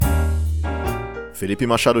Felipe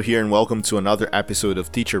Machado here, and welcome to another episode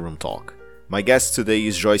of Teacher Room Talk. My guest today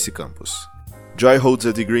is Joyce Campos. Joy holds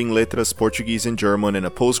a degree in Letras, Portuguese and German, and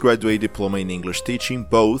a postgraduate diploma in English teaching,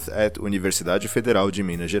 both at Universidade Federal de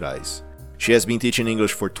Minas Gerais. She has been teaching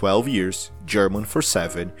English for 12 years, German for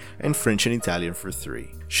 7, and French and Italian for 3.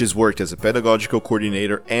 She's worked as a pedagogical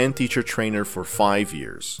coordinator and teacher trainer for 5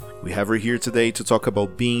 years. We have her here today to talk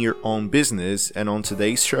about being your own business, and on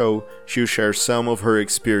today's show, she'll share some of her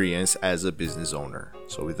experience as a business owner.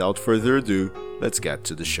 So without further ado, let's get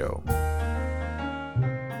to the show.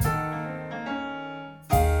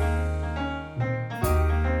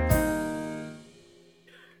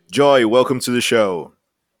 Joy, welcome to the show.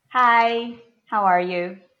 Hi, how are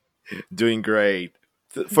you? Doing great.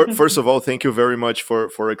 First of all, thank you very much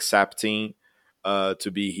for accepting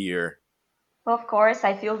to be here. Of course,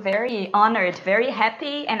 I feel very honored, very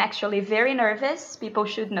happy, and actually very nervous. People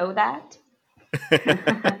should know that.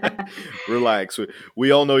 Relax.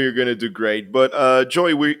 We all know you're going to do great. But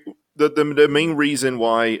Joy, the main reason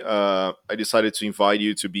why I decided to invite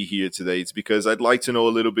you to be here today is because I'd like to know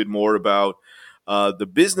a little bit more about the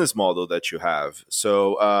business model that you have.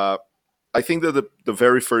 So I think that the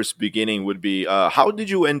very first beginning would be how did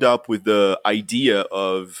you end up with the idea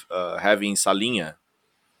of having Salinha?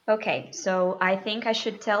 Okay, so I think I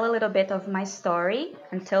should tell a little bit of my story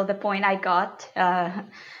until the point I got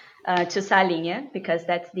to Salinha, because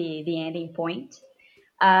that's the ending point.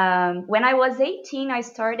 When I was 18, I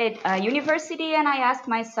started university and I asked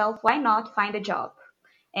myself, why not find a job?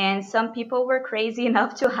 And some people were crazy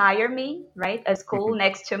enough to hire me, right? A school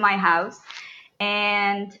next to my house.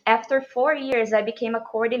 And after 4 years, I became a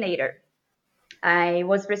coordinator. I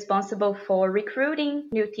was responsible for recruiting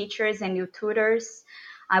new teachers and new tutors.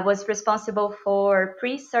 I was responsible for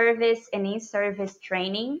pre-service and in-service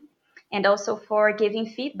training, and also for giving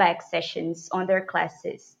feedback sessions on their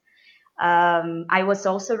classes. I was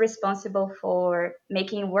also responsible for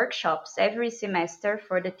making workshops every semester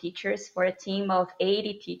for the teachers, for a team of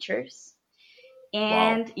 80 teachers. Wow.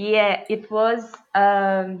 And yeah, it was,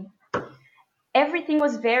 everything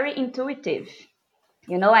was very intuitive.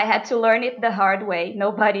 You know, I had to learn it the hard way.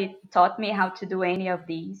 Nobody taught me how to do any of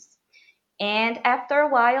these. And after a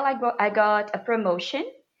while, I got a promotion,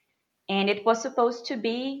 and it was supposed to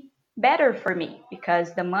be better for me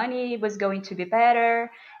because the money was going to be better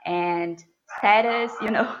and status, you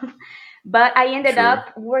know. But I ended Sure.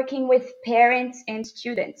 up working with parents and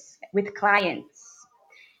students, with clients.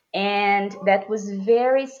 And that was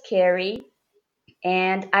very scary.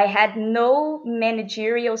 And I had no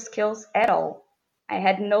managerial skills at all. I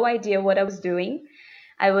had no idea what I was doing.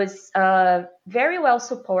 I was very well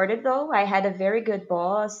supported, though. I had a very good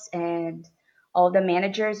boss, and all the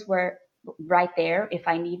managers were right there if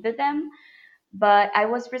I needed them. But I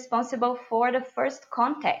was responsible for the first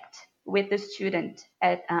contact with the student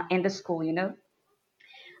in the school, you know.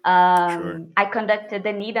 Sure. I conducted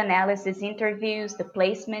the need analysis interviews, the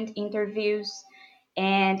placement interviews,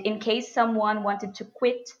 and in case someone wanted to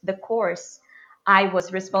quit the course, I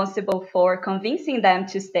was responsible for convincing them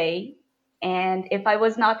to stay. And if I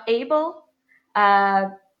was not able, uh,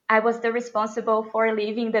 I was the responsible for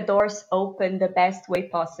leaving the doors open the best way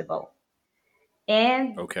possible.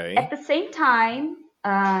 And at Okay. the same time,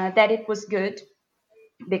 that it was good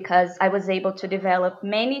because I was able to develop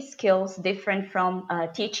many skills different from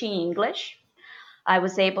teaching English. I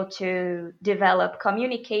was able to develop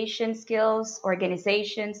communication skills,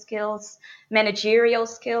 organization skills, managerial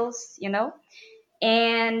skills, you know.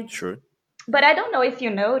 And Sure. but I don't know if you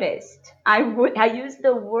noticed, I used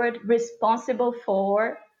the word responsible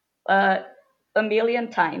for uh, a million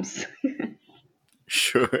times.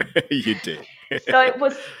 Sure. You did. So it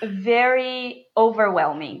was very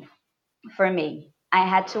overwhelming for me. I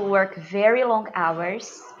had to work very long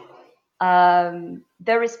hours.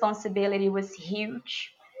 The responsibility was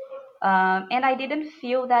huge. And I didn't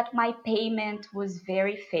feel that my payment was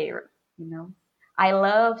very fair, you know. I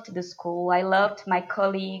loved the school, I loved my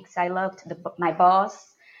colleagues, I loved my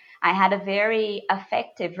boss. I had a very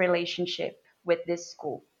effective relationship with this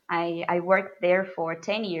school. I worked there for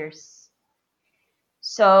 10 years.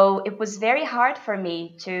 So it was very hard for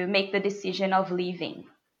me to make the decision of leaving.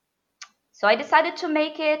 So I decided to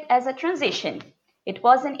make it as a transition. It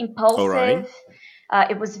wasn't All right. impulsive,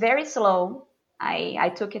 it was very slow.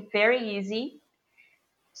 I took it very easy.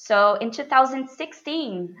 So in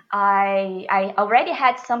 2016, I already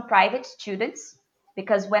had some private students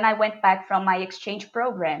because when I went back from my exchange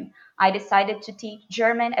program, I decided to teach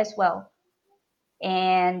German as well.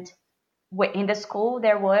 And in the school,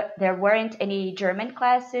 there weren't any German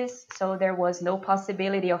classes, so there was no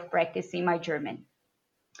possibility of practicing my German.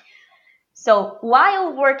 So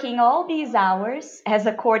while working all these hours as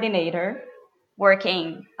a coordinator,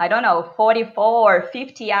 working, I don't know, 44 or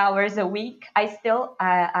 50 hours a week,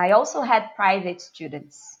 I also had private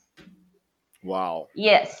students. Wow.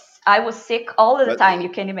 Yes, I was sick all the Let, time, you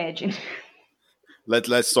can imagine.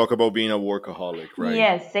 let's talk about being a workaholic, right?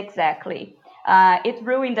 Yes, exactly. It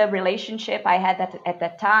ruined the relationship I had at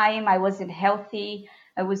that time. I wasn't healthy.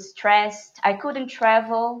 I was stressed. I couldn't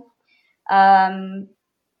travel. Um,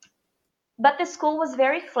 but the school was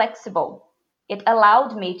very flexible. It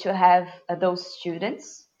allowed me to have those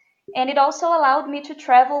students, and it also allowed me to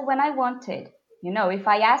travel when I wanted. You know, if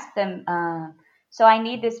I asked them, so I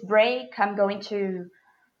need this break, I'm going to,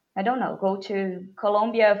 I don't know, go to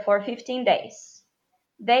Colombia for 15 days.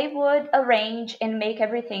 They would arrange and make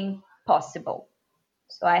everything possible.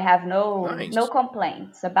 So I have no Nice.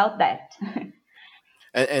 complaints about that.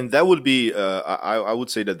 And that would be, I would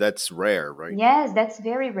say that that's rare, right? Yes, that's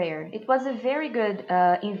very rare. It was a very good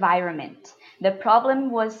environment. The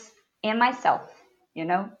problem was in myself, you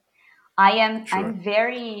know. Sure. I'm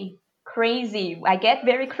very crazy. I get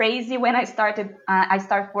very crazy when I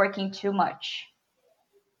start working too much.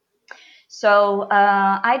 So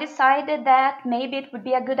I decided that maybe it would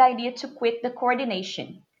be a good idea to quit the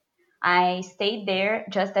coordination. I stayed there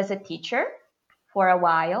just as a teacher for a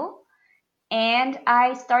while, and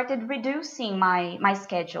I started reducing my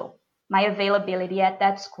schedule, my availability at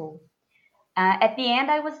that school. At the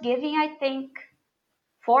end, I was giving, I think,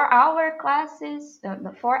 4 hour classes,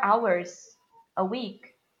 4 hours a week,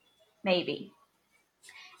 maybe.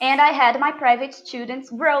 And I had my private students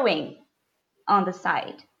growing on the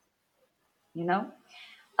side, you know.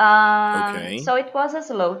 Okay. So it was a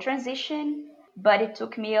slow transition, but it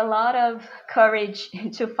took me a lot of courage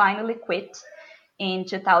to finally quit in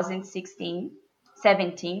 2016,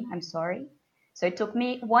 17, I'm sorry. So it took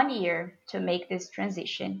me 1 year to make this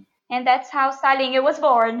transition. And that's how Salinha was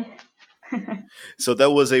born. So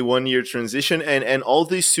that was a 1 year transition, and all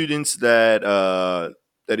these students that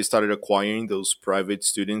you started acquiring, those private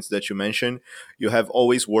students that you mentioned, you have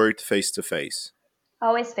always worked face to face.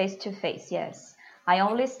 Always face to face, yes. I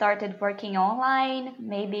only started working online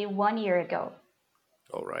maybe 1 year ago.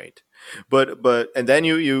 All right, but and then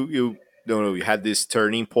you don't know, you had this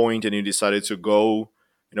turning point and you decided to go,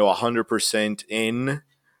 100% in,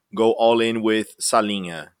 go all in with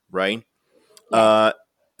Salinha, right? Yes. Uh,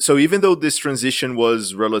 so even though this transition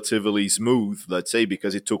was relatively smooth, let's say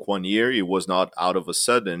because it took 1 year, it was not out of a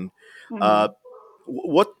sudden. Uh, Hmm.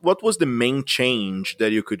 what was the main change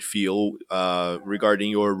that you could feel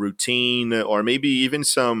regarding your routine, or maybe even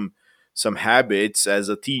some habits as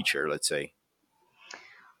a teacher? Let's say.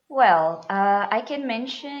 Well, I can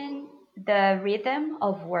mention the rhythm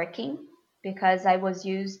of working because I was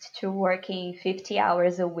used to working 50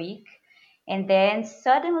 hours a week, and then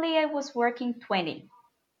suddenly I was working 20.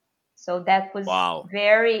 So that was Wow.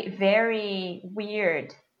 very, very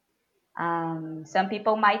weird. Some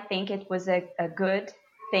people might think it was a good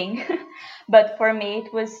thing, but for me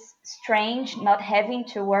it was strange not having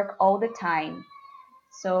to work all the time.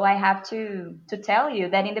 So I have to tell you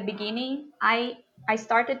that in the beginning, I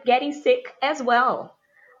started getting sick as well.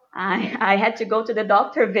 I had to go to the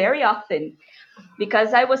doctor very often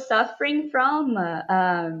because I was suffering from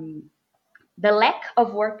the lack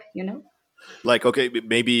of work, you know. Like, okay,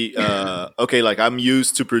 maybe okay, like I'm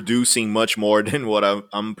used to producing much more than what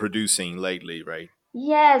I'm producing lately, right?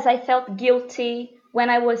 Yes, I felt guilty when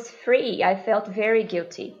I was free. I felt very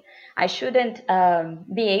guilty. I shouldn't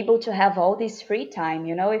be able to have all this free time,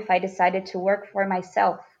 you know, if I decided to work for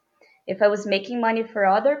myself. If I was making money for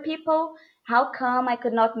other people, how come I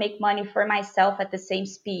could not make money for myself at the same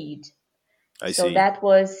speed? I So see. that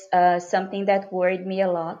was something that worried me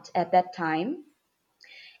a lot at that time.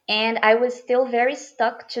 And I was still very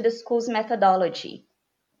stuck to the school's methodology.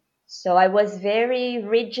 So I was very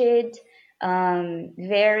rigid,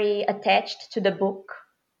 very attached to the book,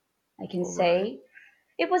 I can All right. say.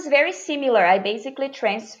 It was very similar. I basically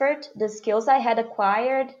transferred the skills I had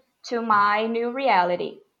acquired to my new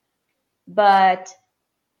reality. But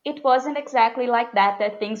it wasn't exactly like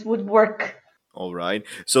that things would work. All right.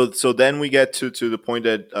 So then we get to the point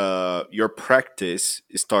that your practice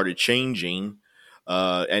started changing,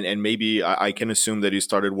 and maybe I can assume that you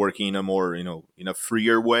started working in a more, in a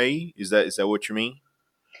freer way. Is that what you mean?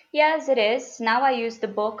 Yes, it is. Now I use the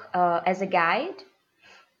book as a guide,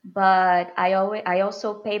 but I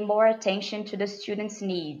also pay more attention to the students'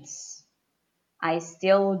 needs. I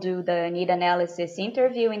still do the need analysis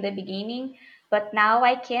interview in the beginning, but now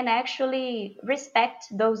I can actually respect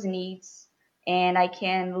those needs and I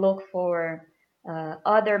can look for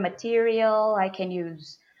other material. I can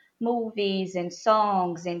use movies and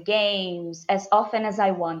songs and games as often as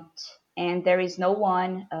I want. And there is no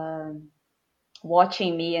one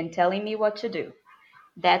watching me and telling me what to do.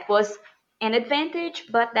 That was an advantage,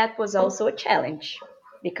 but that was also a challenge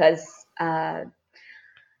because I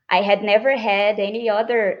had never had any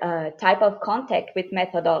other type of contact with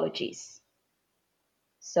methodologies.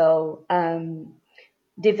 So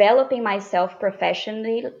developing myself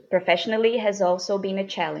professionally has also been a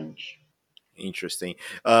challenge. Interesting.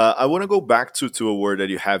 I want to go back to a word that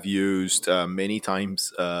you have used many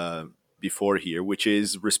times before here, which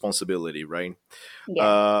is responsibility, right? Yes.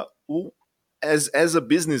 Uh, w- as a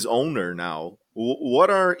business owner now,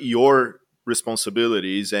 what are your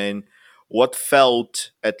responsibilities, and what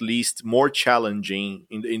felt at least more challenging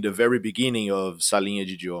in the very beginning of Salinha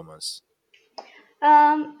de Idiomas?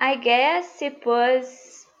 I guess it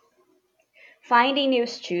was finding new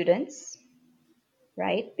students,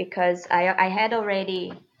 right? Because I had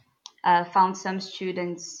already found some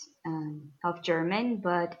students of German,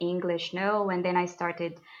 but English no. And then I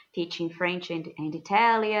started teaching French and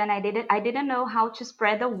Italian. I didn't know how to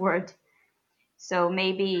spread the word. So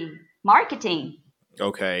maybe marketing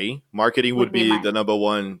Okay, marketing would would be be my. the number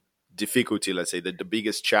one difficulty, let's say, the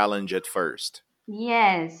biggest challenge at first.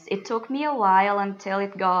 Yes, it took me a while until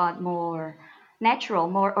it got more natural,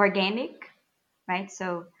 more organic, right?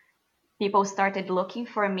 So people started looking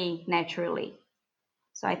for me naturally.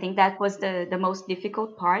 So I think that was the most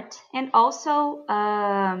difficult part. And also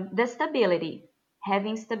the stability,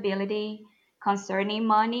 having stability concerning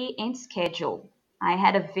money and schedule. I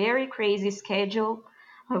had a very crazy schedule.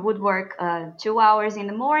 I would work 2 hours in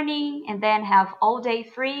the morning and then have all day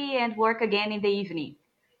free and work again in the evening,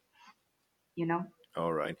 you know?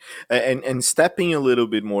 All right, and stepping a little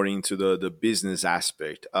bit more into the business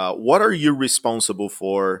aspect, what are you responsible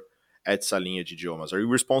for at Salinha de Idiomas? Are you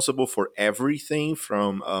responsible for everything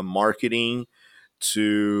from marketing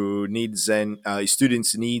to needs and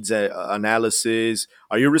students' needs analysis?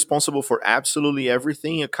 Are you responsible for absolutely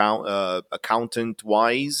everything, accountant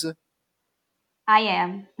wise? I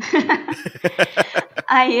am.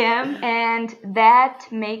 I am, and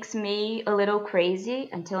that makes me a little crazy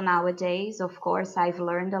until nowadays. Of course, I've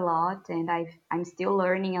learned a lot, and I'm still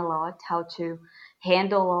learning a lot how to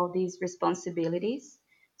handle all these responsibilities.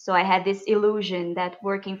 So I had this illusion that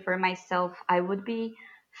working for myself, I would be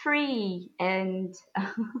free and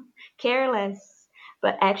careless.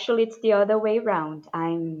 But actually, it's the other way around.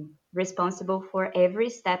 I'm responsible for every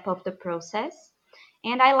step of the process,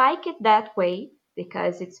 and I like it that way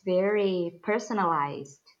because it's very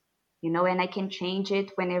personalized, and I can change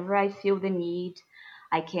it whenever I feel the need.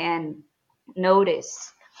 I can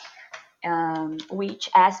notice which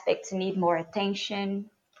aspects need more attention.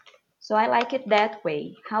 So I like it that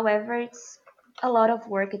way. However, it's a lot of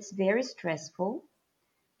work, it's very stressful.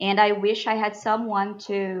 And I wish I had someone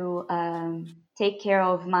to take care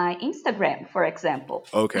of my Instagram, for example.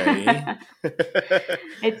 Okay.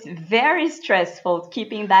 It's very stressful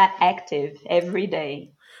keeping that active every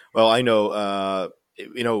day. Well, I know,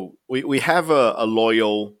 we have a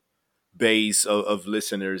loyal base of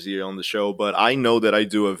listeners here on the show, but I know that I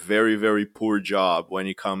do a very, very poor job when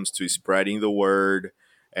it comes to spreading the word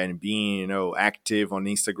and being, active on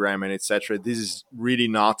Instagram and etc. This is really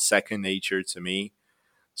not second nature to me.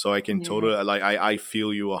 So I can Yeah. totally I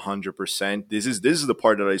feel you 100%. This is the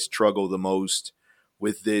part that I struggle the most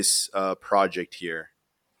with this project here.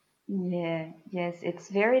 Yeah, yes, it's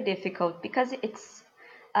very difficult because it's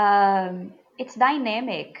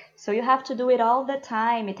dynamic. So you have to do it all the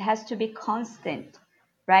time. It has to be constant,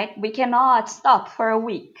 right? We cannot stop for a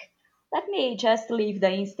week. Let me just leave the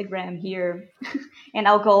Instagram here and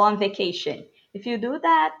I'll go on vacation. If you do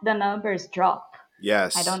that, the numbers drop.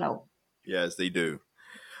 I don't Yes, know. yes, they do.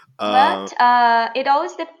 Uh, But it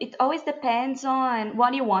always depends on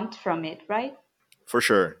what you want from it, right? for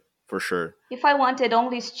sure, for sure. If I wanted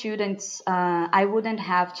only students, I wouldn't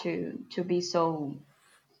have to be so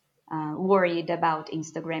worried about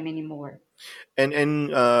Instagram anymore.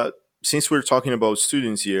 And since we're talking about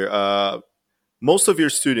students here, most of the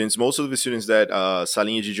students that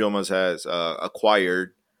Salinha de Idiomas has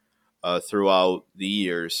acquired throughout the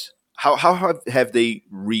years, how have they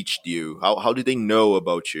reached you? How did they know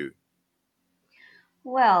about you?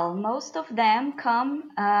 Well, most of them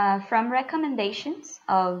come from recommendations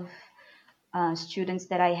of students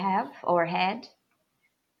that I have or had.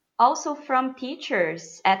 Also from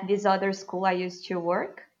teachers at this other school I used to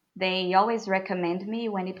work. They always recommend me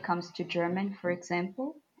when it comes to German, for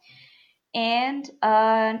example. And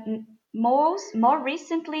more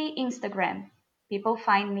recently, Instagram. People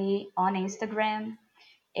find me on Instagram,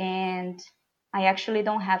 and I actually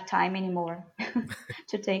don't have time anymore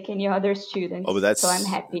to take any other Oh, but students, so I'm that's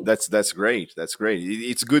happy. that's great. That's great.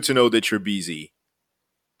 It's good to know that you're busy.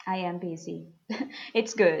 I am busy.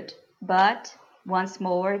 It's good, but once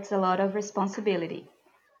more, it's a lot of responsibility.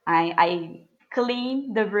 I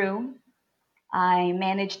clean the room, I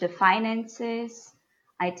manage the finances,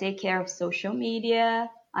 I take care of social media,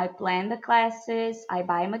 I plan the classes, I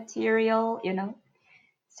buy material.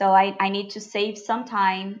 So I need to save some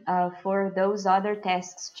time for those other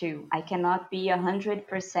tasks too. I cannot be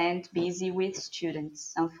 100% busy with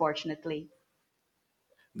students, unfortunately.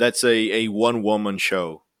 That's a one woman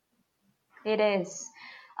show. It is.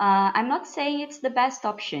 I'm not saying it's the best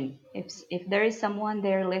option. If there is someone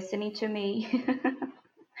there listening to me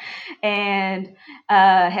and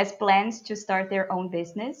has plans to start their own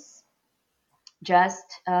business,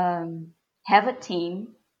 just have a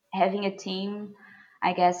team. Having a team,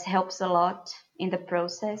 I guess, helps a lot in the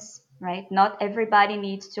process, right? Not everybody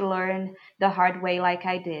needs to learn the hard way like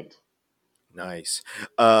I did. Nice.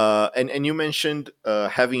 And you mentioned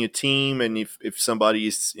having a team, and if somebody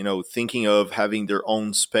is thinking of having their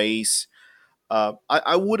own space,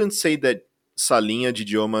 I wouldn't say that Salinha de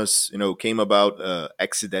Idiomas came about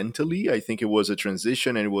accidentally. I think it was a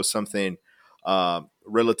transition, and it was something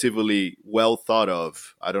relatively well thought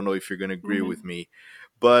of. I don't know if you're going to agree with Hmm. me,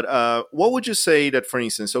 but what would you say that, for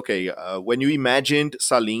instance, okay, when you imagined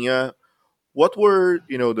Salinha, what were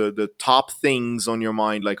the top things on your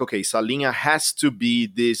mind, like, okay, Salinha has to be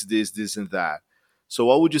this and that. So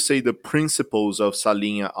what would you say the principles of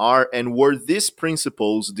Salinha are, and were these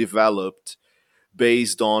principles developed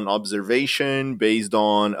based on observation, based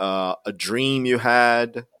on a dream you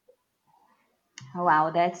had?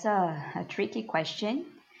 Wow, that's a tricky question.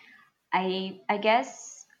 I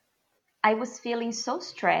guess I was feeling so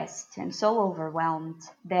stressed and so overwhelmed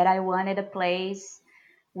that I wanted a place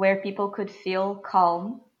where people could feel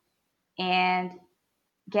calm and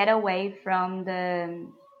get away from the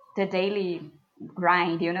daily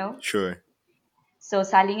grind. Sure. So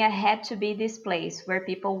Salinha had to be this place where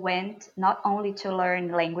people went not only to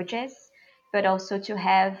learn languages, but also to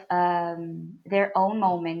have their own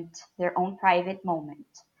moment, their own private moment.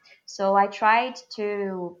 So I tried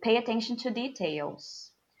to pay attention to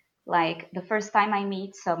details. Like the first time I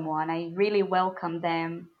meet someone, I really welcome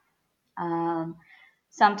them. Um,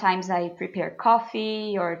 Sometimes I prepare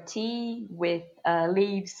coffee or tea with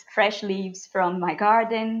leaves, fresh leaves from my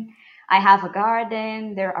garden. I have a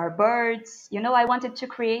garden, there are birds. I wanted to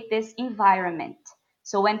create this environment.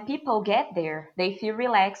 So when people get there, they feel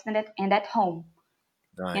relaxed and at home.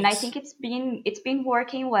 And I Nice. think it's been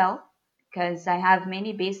working well because I have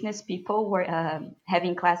many business people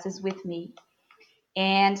having classes with me.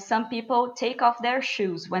 And some people take off their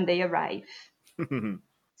shoes when they arrive.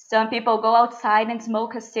 Some people go outside and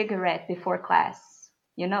smoke a cigarette before class.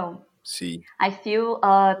 You know, See. I feel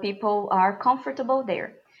people are comfortable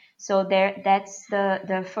there. So that's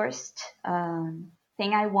the first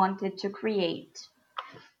thing I wanted to create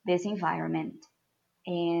this environment.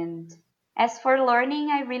 And as for learning,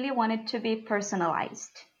 I really wanted to be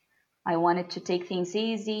personalized. I wanted to take things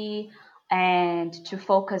easy and to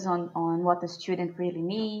focus on what the student really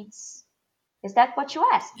needs. Is that what you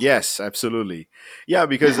asked? Yes, absolutely. Yeah,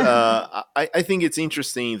 because I think it's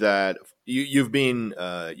interesting that you've been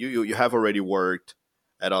you have already worked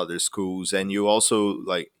at other schools, and you also,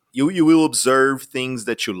 like, you will observe things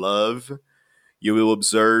that you love. You will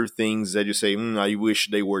observe things that you say, I wish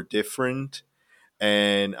they were different.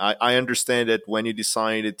 And I understand that when you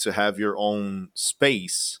decided to have your own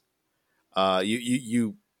space,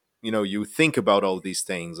 you think about all these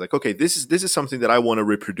things, like, okay, this is something that I want to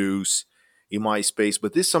reproduce in my space,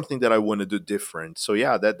 but this is something that I want to do different. So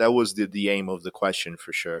yeah, that was the aim of the question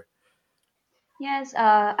for sure. Yes,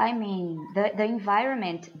 I mean the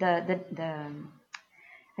environment, the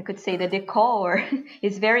I could say the decor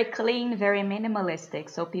is very clean, very minimalistic,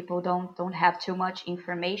 so people don't have too much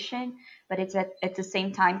information, but it's at the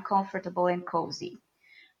same time comfortable and cozy.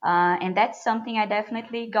 And that's something I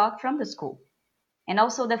definitely got from the school. And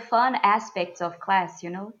also the fun aspects of class,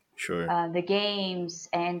 Sure. the games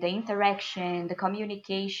and the interaction, the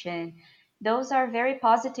communication. Those are very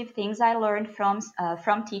positive things I learned from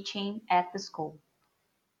teaching at the school.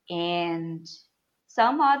 And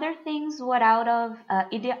some other things were out of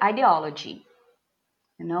ideology.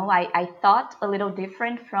 I thought a little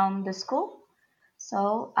different from the school,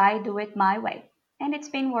 so I do it my way, and it's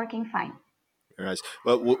been working fine. Very nice.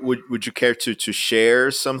 Well, would you care to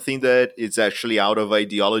share something that is actually out of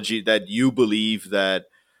ideology, that you believe that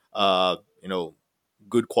uh, you know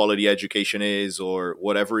good quality education is, or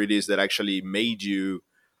whatever it is that actually made you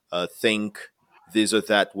think this or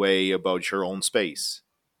that way about your own space.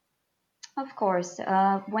 Of course.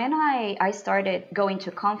 When I started going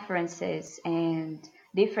to conferences and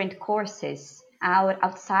different courses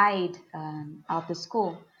outside of the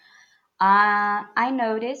school, I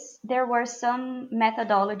noticed there were some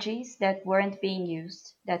methodologies that weren't being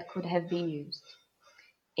used that could have been used.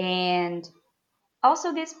 And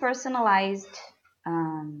also, this personalized,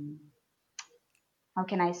 um, how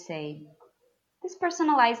can I say, this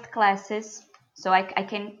personalized classes, so I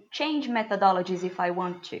can change methodologies if I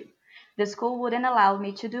want to. The school wouldn't allow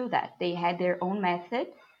me to do that. They had their own method,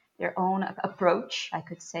 their own approach, I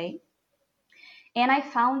could say. And I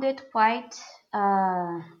found it quite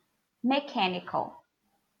mechanical.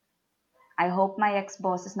 I hope my ex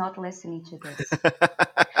boss is not listening to this.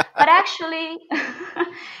 But actually,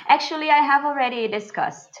 actually, I have already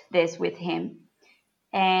discussed this with him,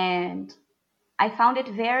 and I found it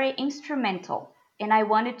very instrumental, and I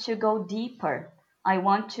wanted to go deeper. I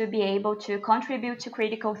want to be able to contribute to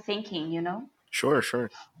critical thinking, you know? Sure, sure.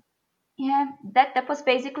 Yeah, that was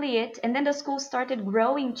basically it. And then the school started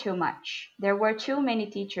growing too much. There were too many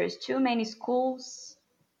teachers, too many schools.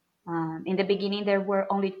 In the beginning, there were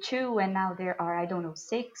only two, and now there are, I don't know,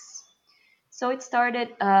 six. So it started,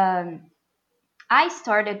 I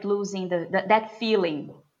started losing that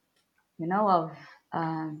feeling, you know, of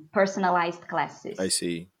personalized I classes.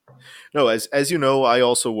 see. No, as you know, I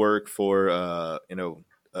also work for a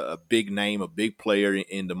big name, a big player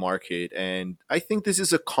in the market, and I think this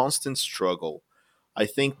is a constant struggle. I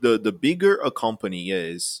think the bigger a company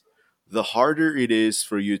is, the harder it is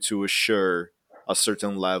for you to assure a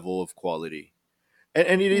certain level of quality,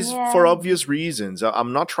 and it is for Yeah, obvious reasons.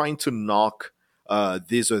 I'm not trying to knock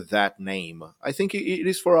this or that name. I think it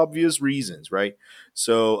is for obvious reasons, right?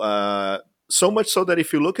 So so much so that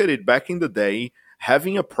if you look at it back in the day,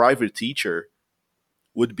 having a private teacher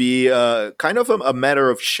would be kind of a matter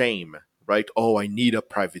of shame, right? Oh, I need a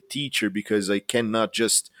private teacher because I cannot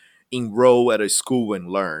just enroll at a school and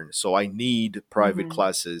learn. So I need private hmm,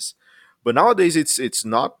 classes. But nowadays, it's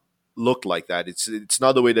not looked like that. It's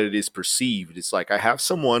not the way that it is perceived. It's like I have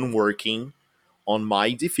someone working on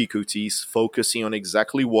my difficulties, focusing on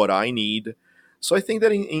exactly what I need. So I think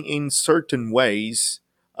that in certain ways,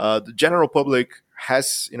 the general public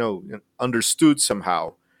has understood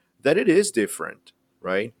somehow that it is different,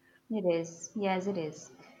 right? it is. Yes, it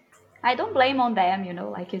is. I don't blame on them, you know,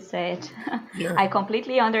 like you said. Yeah. I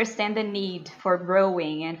completely understand the need for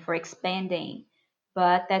growing and for expanding,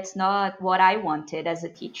 but that's not what I wanted as a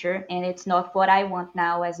teacher, and it's not what I want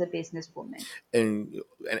now as a businesswoman.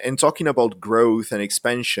 And talking about growth and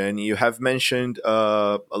expansion, you have mentioned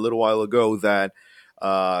a little while ago that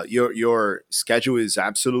your schedule is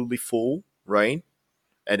absolutely full, right?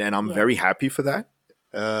 And I'm very Yes. happy for that.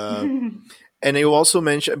 And you also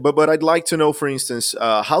mentioned, but I'd like to know, for instance,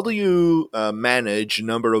 how do you manage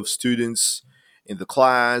number of students in the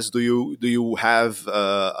class? Do you have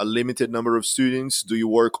a limited number of students? Do you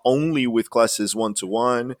work only with classes one to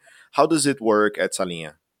one? How does it work at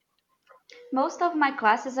Salinha? Most of my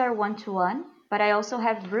classes are one to one, but I also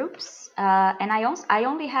have groups, and I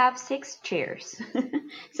only have six chairs,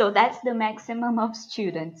 so that's the maximum of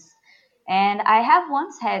students. And I have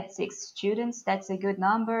once had six students. That's a good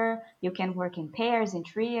number. You can work in pairs, in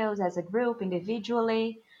trios, as a group,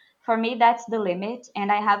 individually. For me, that's the limit,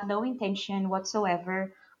 and I have no intention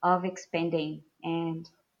whatsoever of expanding and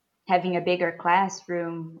having a bigger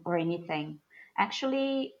classroom or anything.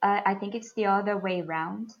 Actually, I think it's the other way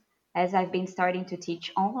around, as I've been starting to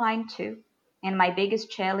teach online too. And my biggest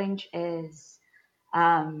challenge is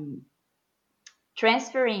um,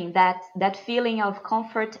 transferring that feeling of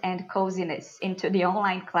comfort and coziness into the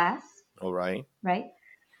online class, All right. right?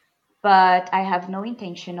 But I have no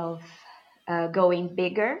intention of going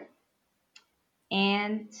bigger,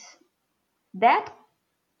 and that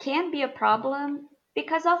can be a problem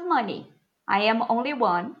because of money. I am only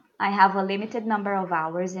one. I have a limited number of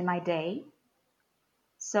hours in my day.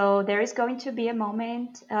 So there is going to be a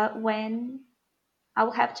moment when I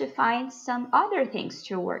will have to find some other things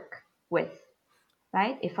to work with,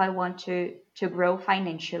 right? If I want to grow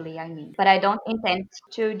financially, I mean. But I don't intend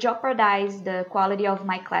to jeopardize the quality of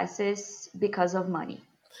my classes because of money.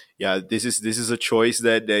 Yeah, this is a choice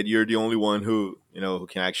that you're the only one who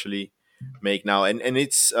can actually make now, and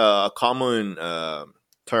it's a common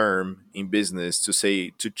term in business to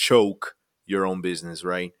say to choke your own business,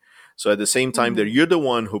 right? So at the same time that Hmm. you're the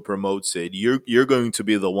one who promotes it, you're going to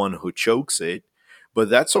be the one who chokes it, but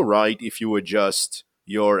that's all right if you adjust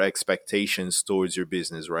your expectations towards your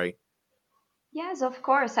business, right? Yes, of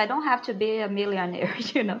course. I don't have to be a millionaire,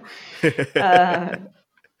 you know. Uh,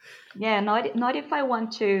 yeah, not if I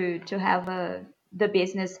want to have a the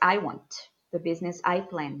business I want, the business I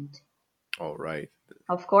planned. All right.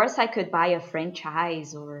 Of course, I could buy a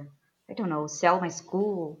franchise or, I don't know, sell my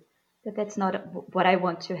school, but that's not what I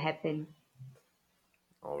want to happen.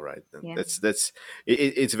 All right. Then Yeah,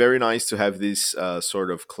 it's very nice to have this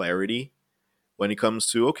sort of clarity when it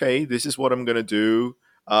comes to, okay, this is what I'm gonna do.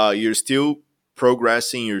 You're still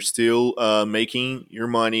progressing. You're still making your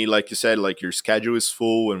money, like you said. Like your schedule is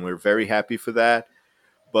full, and we're very happy for that.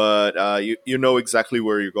 But you know exactly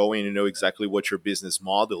where you're going. You know exactly what your business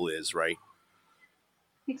model is, right?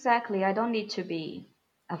 exactly. I don't need to be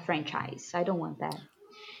a franchise. I don't want that.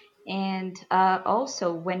 And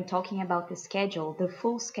also, when talking about the schedule, the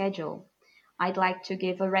full schedule, I'd like to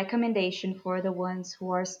give a recommendation for the ones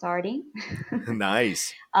who are starting.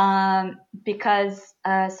 Nice. Because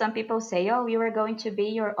some people say, oh, you are going to be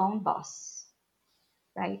your own boss,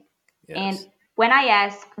 right? And Yes. when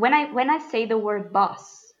I say the word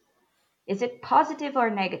boss, is it positive or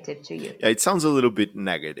negative to you? Yeah, it sounds a little bit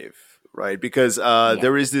negative, right? Because Yeah.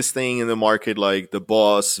 there is this thing in the market like the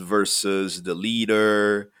boss versus the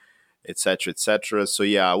leader, etc., etc. So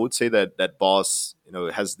yeah, I would say that that boss,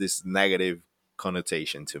 has this negative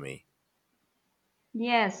connotation to me.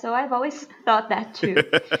 Yeah, so I've always thought that too.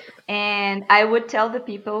 And I would tell the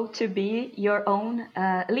people to be your own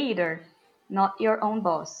leader, not your own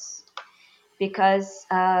boss, because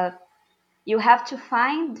you have to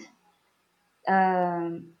find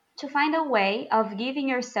a way of giving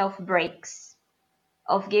yourself breaks,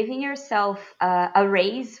 of giving yourself a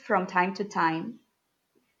raise from time to time,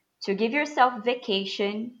 to give yourself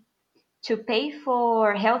vacation, to pay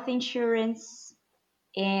for health insurance,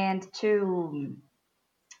 and to,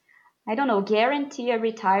 I don't know, guarantee your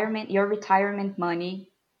retirement money.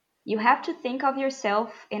 You have to think of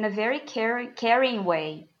yourself in a very caring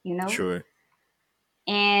way, Sure.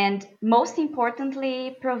 and most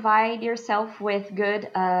importantly, provide yourself with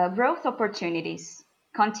good growth opportunities,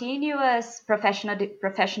 continuous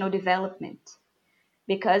professional development,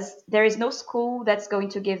 because there is no school that's going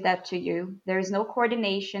to give that to you. There is no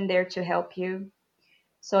coordination there to help you.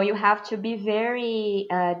 So you have to be very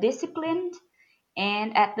disciplined,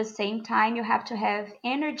 and at the same time, you have to have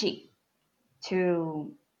energy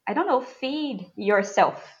to, I don't know, feed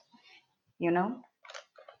yourself, you know.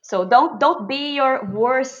 So don't be your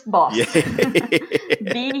worst Yeah. boss.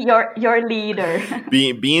 Be your leader.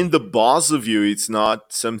 Being the boss of you, it's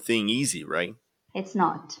not something easy, right? It's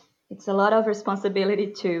not. It's a lot of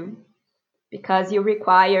responsibility too, because you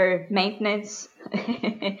require maintenance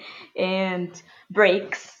and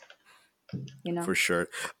breaks, you know. For sure.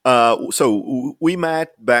 So we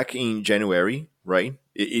met back in January, right?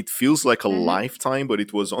 It feels like a Hmm. lifetime, but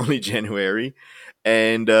it was only January.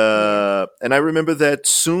 And Yeah. and I remember that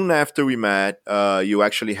soon after we met, you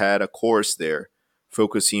actually had a course there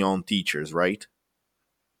focusing on teachers, right?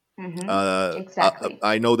 Hmm. Exactly.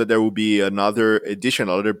 I know that there will be another edition,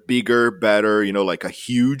 another bigger, better, like a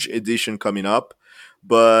huge edition coming up.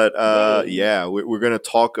 But Yay. yeah, we're going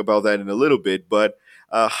to talk about that in a little bit. But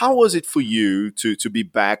how was it for you to be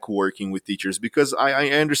back working with teachers? Because I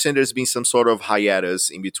understand there's been some sort of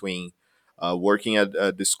hiatus in between working at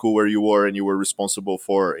the school where you were and you were responsible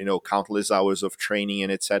for countless hours of training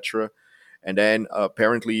and etc. And then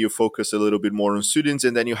apparently you focus a little bit more on students,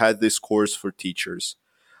 and then you had this course for teachers.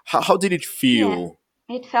 How did it Yeah, feel?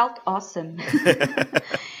 it felt awesome.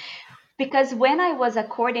 Because when I was a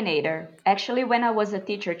coordinator, actually, when I was a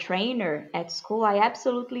teacher trainer at school, I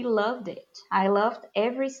absolutely loved it. I loved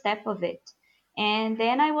every step of it. And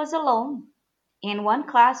then I was alone in one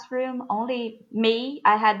classroom, only me.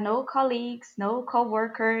 I had no colleagues, no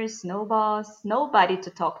coworkers, no boss, nobody to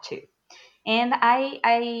talk to. And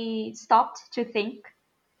I stopped to think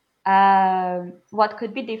what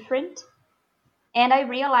could be different, and I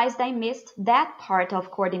realized I missed that part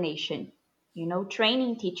of coordination,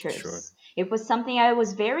 training Sure. teachers. It was something I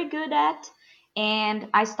was very good at, and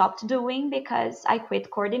I stopped doing because I quit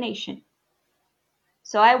coordination.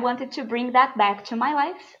 So I wanted to bring that back to my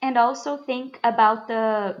life and also think about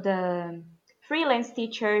the freelance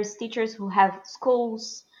teachers who have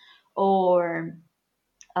schools, or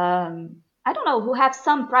I don't know, who have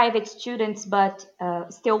some private students but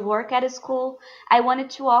still work at a school. I wanted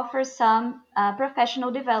to offer some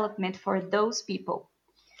professional development for those people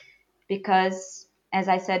because, as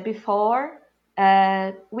I said before,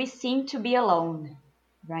 we seem to be alone,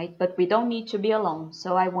 right? But we don't need to be alone.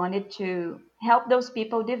 So I wanted to help those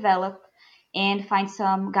people develop and find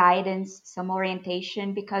some guidance, some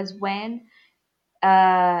orientation, because when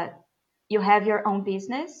uh, you have your own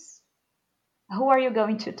business, who are you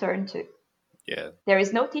going to turn to? Yeah. There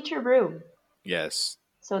is no teacher room. Yes.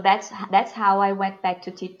 So that's how I went back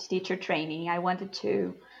to teacher training. I wanted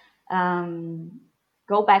to um,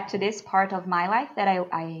 go back to this part of my life that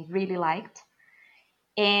I really liked.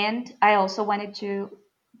 And I also wanted to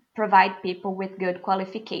provide people with good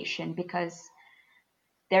qualification because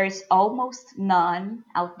there is almost none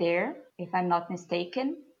out there, if I'm not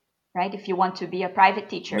mistaken, right? If you want to be a private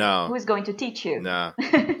teacher, who No, is going to teach you? no.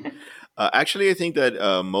 Actually, I think that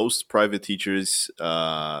most private teachers,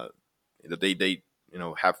 they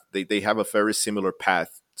have they have a very similar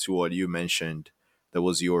path to what you mentioned. That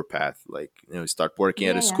was your path, like start working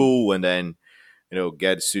at a Yeah, yeah. school and then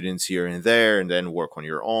get students here and there, and then work on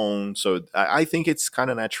your own. So I think it's kind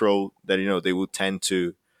of natural that they will tend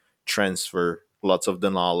to transfer lots of the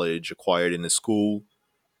knowledge acquired in the school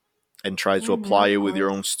and try to apply Of it with your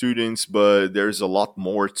own course. students. But there's a lot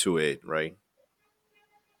more to it, right?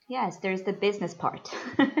 Yes, there's the business part.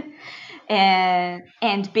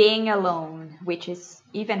 And being alone, which is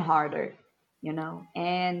even harder,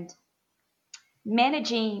 and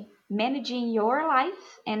managing your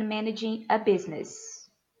life and managing a business.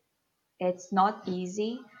 It's not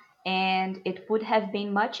easy, and it would have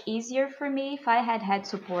been much easier for me if I had had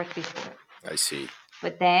support before. I see.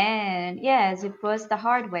 But then, yes, it was the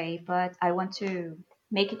hard way, but I want to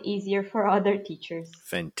make it easier for other teachers.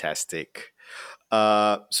 Fantastic.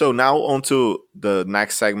 So now on to the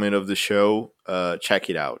next segment of the show. Check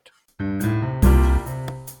it out.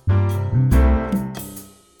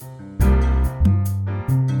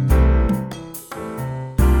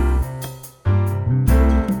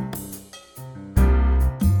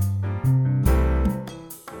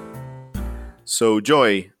 So,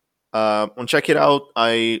 Joy, on Check It Out,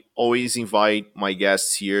 I always invite my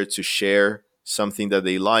guests here to share something that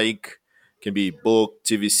they like. Can be book,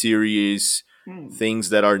 TV series, Hmm. things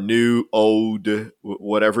that are new, old,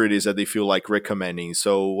 whatever it is that they feel like recommending.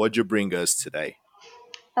 So, what'd you bring us today?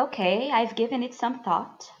 Okay, I've given it some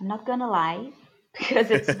thought. I'm not gonna lie,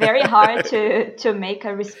 because it's very hard to make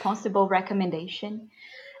a responsible recommendation.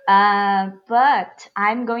 But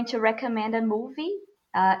I'm going to recommend a movie.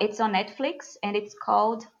 It's on Netflix and it's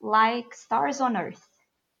called Like Stars on Earth.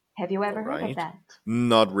 Have you All ever heard of right. that?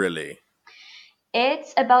 Not really.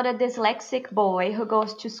 It's about a dyslexic boy who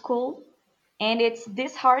goes to school, and it's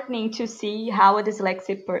disheartening to see how a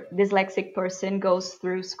dyslexic person goes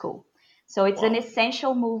through school. So it's an Wow.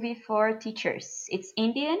 essential movie for teachers. It's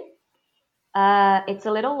Indian. It's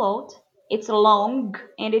a little old. It's long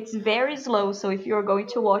and it's very slow. So if you're going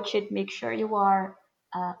to watch it, make sure you are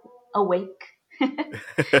uh, awake.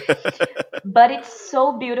 But it's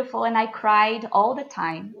so beautiful, and I cried all the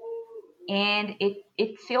time. And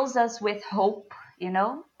it fills us with hope,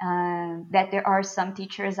 that there are some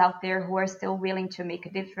teachers out there who are still willing to make a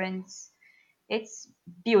difference. It's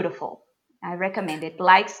beautiful. I recommend it.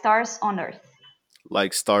 Like Stars on Earth.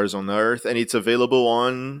 Like Stars on Earth, and it's Netflix.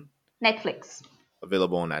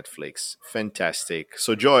 available on Netflix. Fantastic.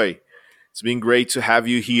 So, Joy, it's been great to have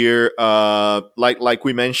you here. Like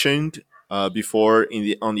we mentioned before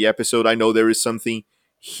on the episode, I know there is something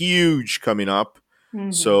huge coming up.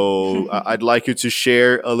 So Hmm. I'd like you to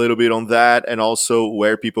share a little bit on that, and also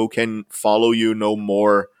where people can follow you, know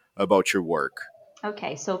more about your work.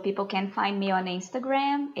 Okay, so people can find me on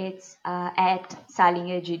Instagram. It's at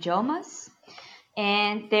Salinha de Idiomas.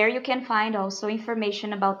 And there you can find also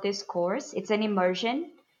information about this course. It's an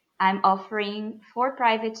immersion I'm offering for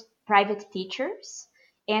private teachers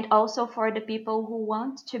and also for the people who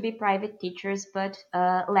want to be private teachers but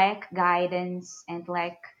lack guidance and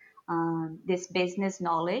lack this business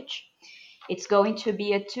knowledge. It's going to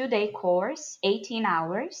be a 2-day course, 18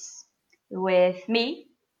 hours, with me,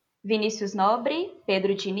 Vinicius Nobre,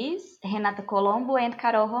 Pedro Diniz, Renata Colombo, and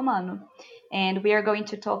Carol Romano. And we are going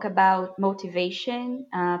to talk about motivation,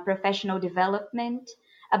 professional development,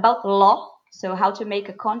 about law, so how to make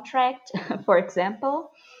a contract, for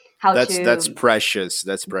example, how That's to, precious.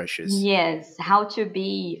 That's precious. yes, how to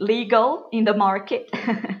be legal in the market.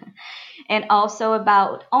 And also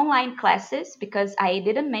about online classes, because I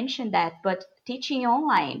didn't mention that, but teaching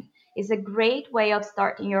online is a great way of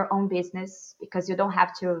starting your own business because you don't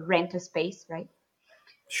have to rent a space, right?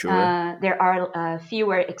 Sure. There are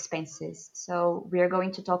fewer expenses. So we are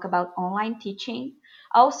going to talk about online teaching,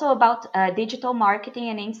 also about digital marketing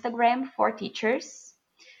and Instagram for teachers.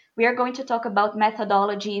 We are going to talk about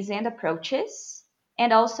methodologies and approaches,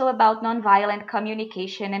 and also about nonviolent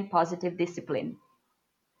communication and positive discipline.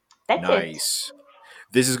 That's it. Nice.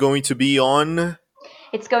 This is going to be on.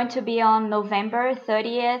 It's going to be on November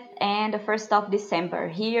 30th and the 1st of December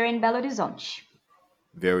here in Belo Horizonte.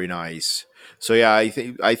 Very nice. So yeah, I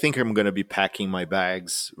think I'm gonna be packing my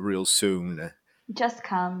bags real soon. Just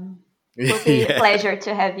come. It will be a Yeah, pleasure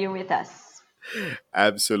to have you with us.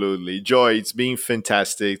 absolutely. Joy, it's been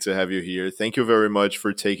fantastic to have you here. Thank you very much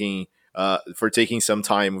for taking some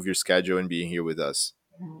time of your schedule and being here with us.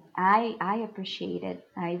 I appreciate it.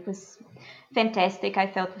 It was fantastic. I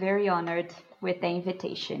felt very honored with the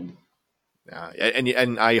invitation.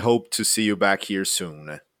 And I hope to see you back here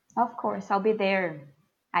soon. Of course, I'll be there.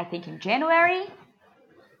 I think in January.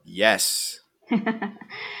 Yes. All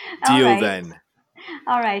Deal right. then.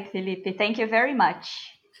 All right, Felipe. Thank you very much.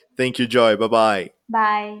 Thank you, Joy. Bye bye.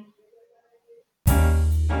 Bye.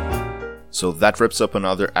 So that wraps up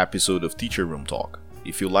another episode of Teacher Room Talk.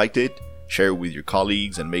 If you liked it, share it with your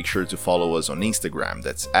colleagues and make sure to follow us on Instagram.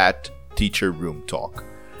 That's at Teacher Room Talk.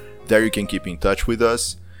 There you can keep in touch with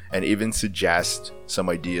us and even suggest some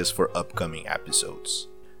ideas for upcoming episodes.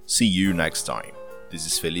 See you next time. This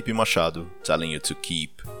is Felipe Machado telling you to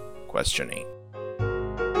keep questioning.